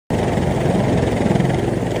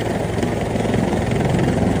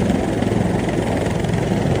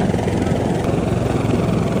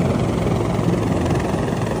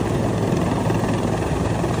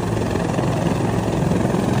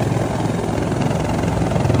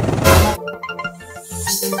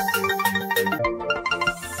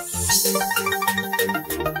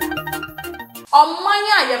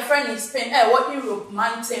Manya your friend in Spain, what Europe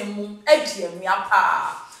mountain moon,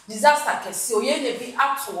 pa. Disaster kesi oye ne bi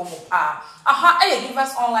ato wo pa aha give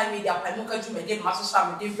us online media pa mo ka dwuma de ma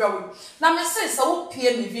social media view na me say so wo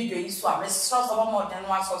pie me video yi so a me stress about more than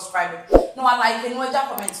one subscribe no one like no ja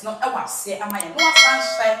comment no e wase amaye no one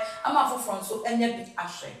share ama for front so enya bi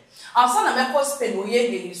ahwe ansa na me ko Spain oye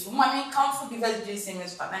de yi so ma me council give us JC me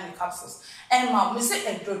spa na me capsules and ma me say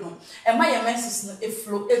edro no e ma ye messages no e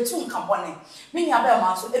flow e tu nka bone me nya ba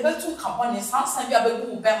ma so e be tu nka bone sansan bi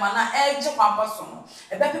abegu be ma na e je kwampa so no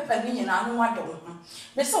e be pepa ni nyina no wado ho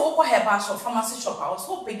me say wo ko heba shop pharmacy shop I was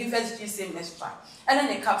so big first GC mestra and then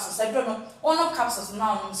the capsules edro no one of capsules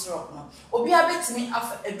na on syrup no obi abetimi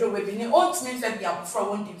afa edro we bi ni ontimi fa bi abofra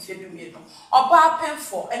won di mfe bi no oba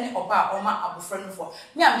penfo ene oba oma abofra no fo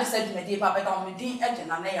me am just said me dey ba da me din e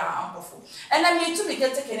na ya ampofo and then me to me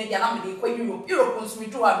get Canada na me dey kwa Europe nso me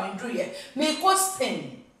do a me do ye me ko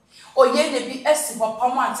Spain oye ne bi esi ho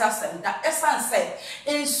pamo antasem da esanse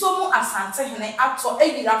enso mu asante hene ato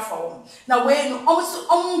eyira fo na we no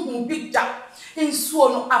omu big da enso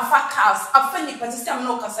no afakas afani patisam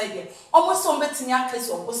no kasa ide omo betimi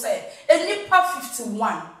akesi obo say enipa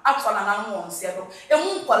 51 ato na nan won se do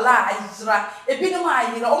emu nkola ayira ebi no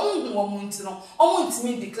ayira omu nti no omu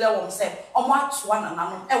ntimi declare won say omo ato na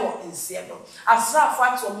nan e wo nse do asrafo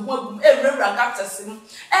ato omo agum ewura gatasim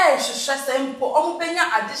hwehwe sempo omo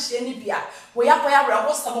benya adehye ni bia we yakoya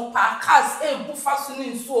rabo samo pa cars bufa so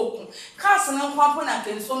ni nso okun cars ne nkwampo na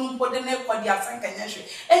kenso no mpo de na ekodi asankanya hwe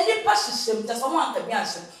enipa hyehyem te so mo anka bi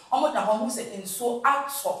ahye omo da ho se nso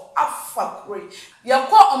ato afakure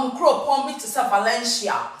yakọ omkro pon bi te se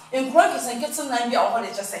Valencia enkro kesenkete na bia o ho de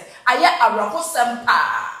chese aye awrabo sempa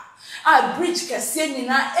a bridge kese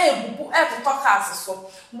nyina ebubu etoto cars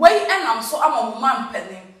so we enam so amamoma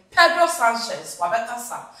mpanin Pedro Sanchez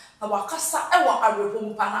wabekasa na wakasa ewo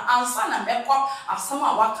arebo pa na ansa na mekọ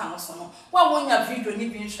asama waka no so no wa wonya video ni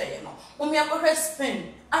bi nhweye no omi akọhwe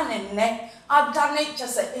Spain anenne adane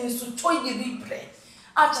chese ensu toyi libre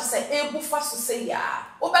a chese ebufa so se ya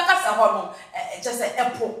obekasa ho no chese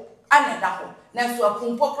epo aneda ho na so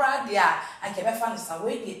apumpo kra dia akebefa no sa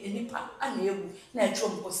we die enipa ana ewu na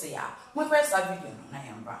etwom ko se ya mo presa video no na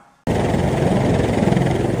yamba.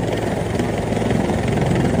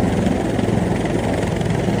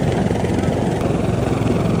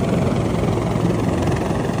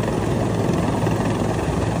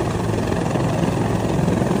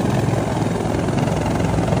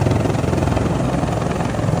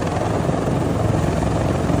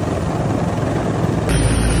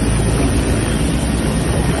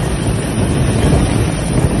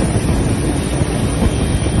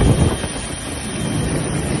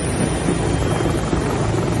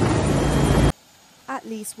 At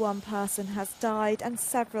least one person has died and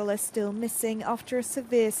several are still missing after a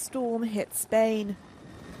severe storm hit Spain.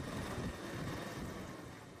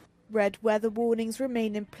 Red weather warnings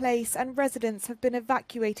remain in place and residents have been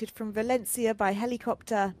evacuated from Valencia by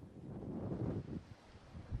helicopter.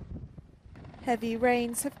 Heavy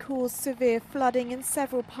rains have caused severe flooding in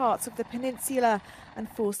several parts of the peninsula and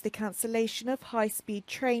forced the cancellation of high-speed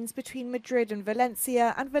trains between Madrid and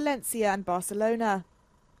Valencia and Barcelona.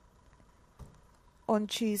 On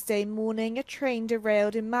Tuesday morning, a train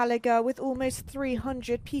derailed in Malaga with almost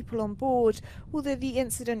 300 people on board, although the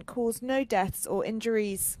incident caused no deaths or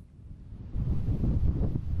injuries.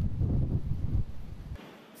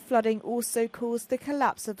 Flooding also caused the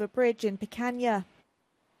collapse of a bridge in Picaña.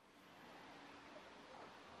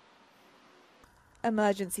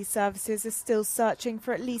 Emergency services are still searching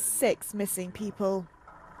for at least 6 missing people.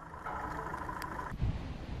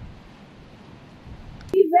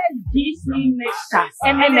 DC mixer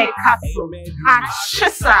and a capsule.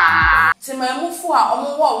 Achisa. Timamufu a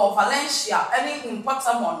omo Valencia any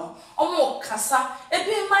importer mono. Omo kasa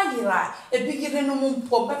ebi mayira ebi gire no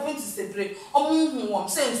mumpo befin to sebre. Omo hu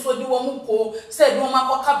say so di womu ko say do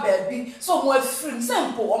makoka baabi so mo afrim say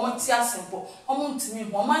mpo omo ti asempo omo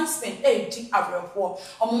ntimi ho man Spain di abrepọ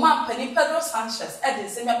omo man pani Pedro Sanchez de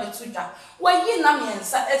se me betuja. Wayi na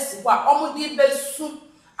miensa esi wa omo di besu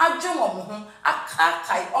adwom ho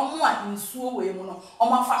akakai omo a nsuo we mu no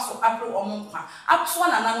omo afa so apre omo nkwa ato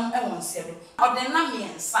na nanom ewonse do ode na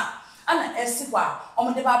miensa ana esigwa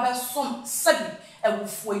omo de ba besom sabi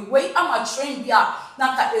ewufuo we ama train bia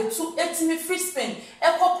na ka etu etimi free Spain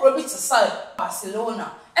ekopro bi to side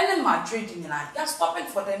Barcelona and Madrid nyina ya stopping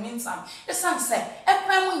for the meantime esan say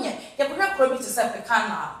ekwan munye ye behwe pro bi to side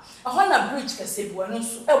Pekana a hona bridge kase buano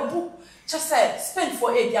so ebu just said Spain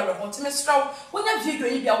for a year ago to Miss Strow. When you video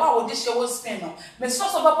you be a wow, this show was Spain. Miss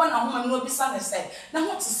Ross of one and woman will be son said. Now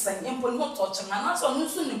what to say, and put no touch man, that's on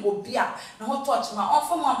soon will be up. No what touch my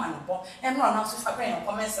offer one and run out of a brain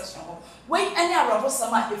comment session. Wait any other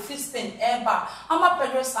summer if you Spain air bar. I'm a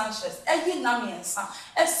Pedro Sanchez, a ye nami and son,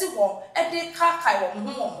 a siwa, a day cakai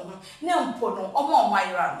or home, no pono or more my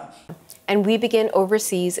rano. And we begin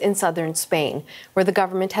overseas in southern Spain, where the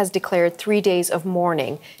government has declared 3 days of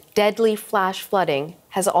mourning. Deadly flash flooding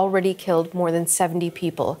has already killed more than 70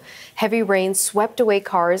 people. Heavy rain swept away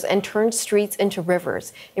cars and turned streets into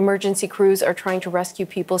rivers. Emergency crews are trying to rescue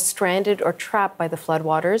people stranded or trapped by the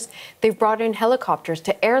floodwaters. They've brought in helicopters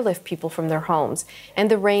to airlift people from their homes.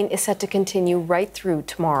 And the rain is set to continue right through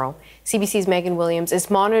tomorrow. CBC's Megan Williams is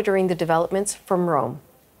monitoring the developments from Rome.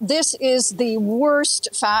 This is the worst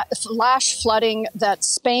flash flooding that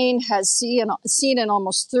Spain has seen in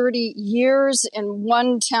almost 30 years. In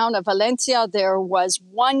one town of Valencia, there was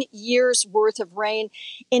 1 year's worth of rain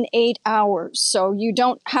in 8 hours. So you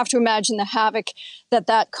don't have to imagine the havoc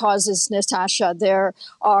that causes, Natasha. There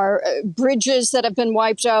are bridges that have been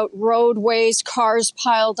wiped out, roadways, cars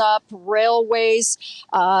piled up, railways.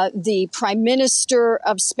 The Prime Minister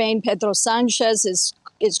of Spain, Pedro Sanchez,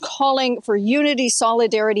 is calling for unity,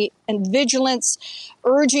 solidarity, and vigilance,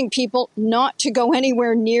 urging people not to go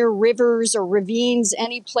anywhere near rivers or ravines,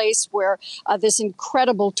 any place where this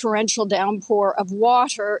incredible torrential downpour of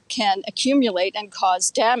water can accumulate and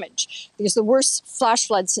cause damage. Because the worst flash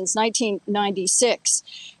flood since 1996.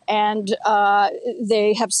 And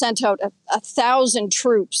they have sent out 1,000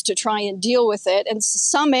 troops to try and deal with it. And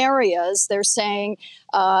some areas, they're saying,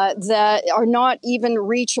 that are not even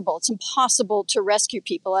reachable. It's impossible to rescue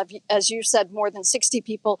people. As you said, more than 60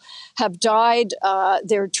 people have died.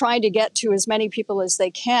 They're trying to get to as many people as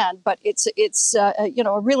they can, but it's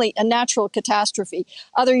really a natural catastrophe.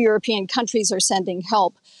 Other European countries are sending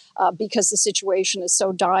help because the situation is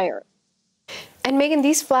so dire. And Megan,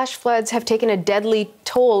 these flash floods have taken a deadly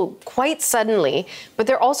toll quite suddenly, but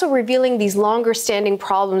they're also revealing these longer standing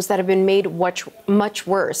problems that have been made much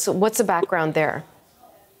worse. What's the background there?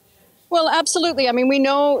 Well, absolutely. I mean, we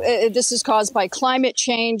know this is caused by climate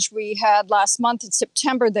change. We had last month in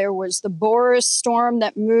September, there was the Boris storm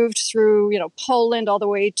that moved through, Poland all the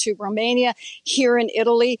way to Romania, here in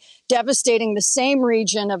Italy, devastating the same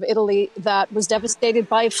region of Italy that was devastated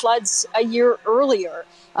by floods a year earlier,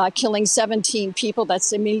 killing 17 people.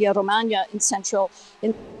 That's Emilia-Romagna in central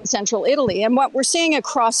Italy. And what we're seeing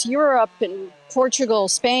across Europe and Portugal,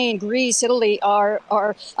 Spain, Greece, Italy are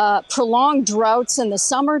prolonged droughts in the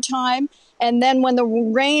summertime. And then when the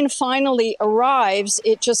rain finally arrives,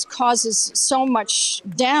 it just causes so much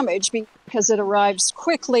damage because it arrives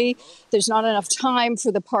quickly. There's not enough time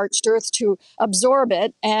for the parched earth to absorb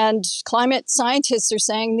it. And climate scientists are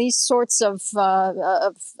saying these sorts of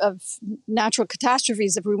natural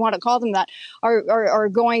catastrophes, if we want to call them that, are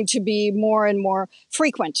going to be more and more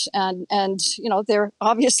frequent. And there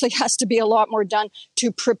obviously has to be a lot more done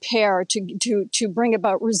to prepare, to bring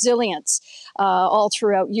about resilience all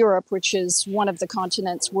throughout Europe, which is one of the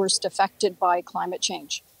continents worst affected by climate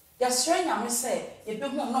change. Yes, I say, if you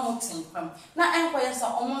want no thing from now, and why is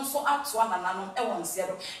almost so at one and I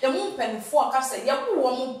zero. The moon pen forecast, you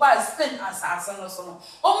won't buy Spain as or so.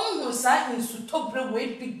 Almost sign in Sutobre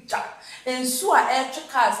way big jack, and so air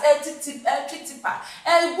cars, air tipper,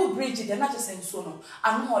 air good bridge, the not just in sono,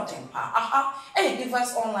 and more temper. Aha, give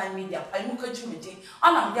us online media, I look at you, and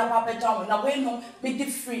I'm the papa down, and away no, make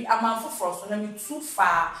it free, a man for frost, and I'm too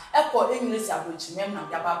far. Echo English, I will remember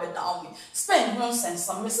the papa down me. Spain nonsense,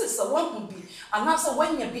 some Mrs. So one would be, and also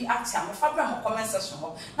when you be at him, if I bring a comment session,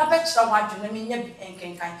 now bet you want to name me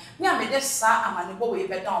and kind. Me, I made this sir, I'm go way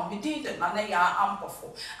better down, be did and I am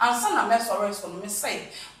ample. And some of my sorrows for me say,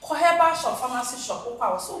 Koheba shop, pharmacy shop, or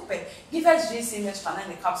was open, give us GC mess for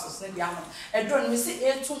 90 capsules, Nebiano, a drone, we see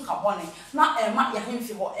air tune carbonic, not a mat ya him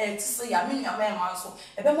for air to say, I mean, your man also,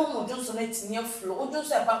 a bemo Johnson near flow,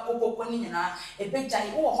 just about Coco Conina, a big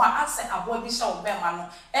giant, or what I said, a boy bishop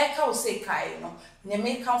Bermano, air cow say Kaino. Ne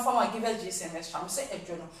may come from a giver GSMS from say a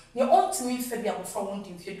journal. You ought to mean Fabia for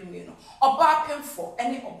wanting if you do, or bar pen for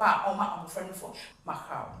any or bar or my friend for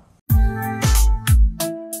Macau.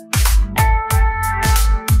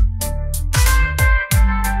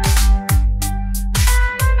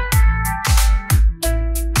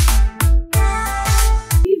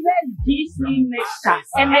 Even DC makes us,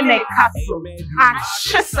 and then they cut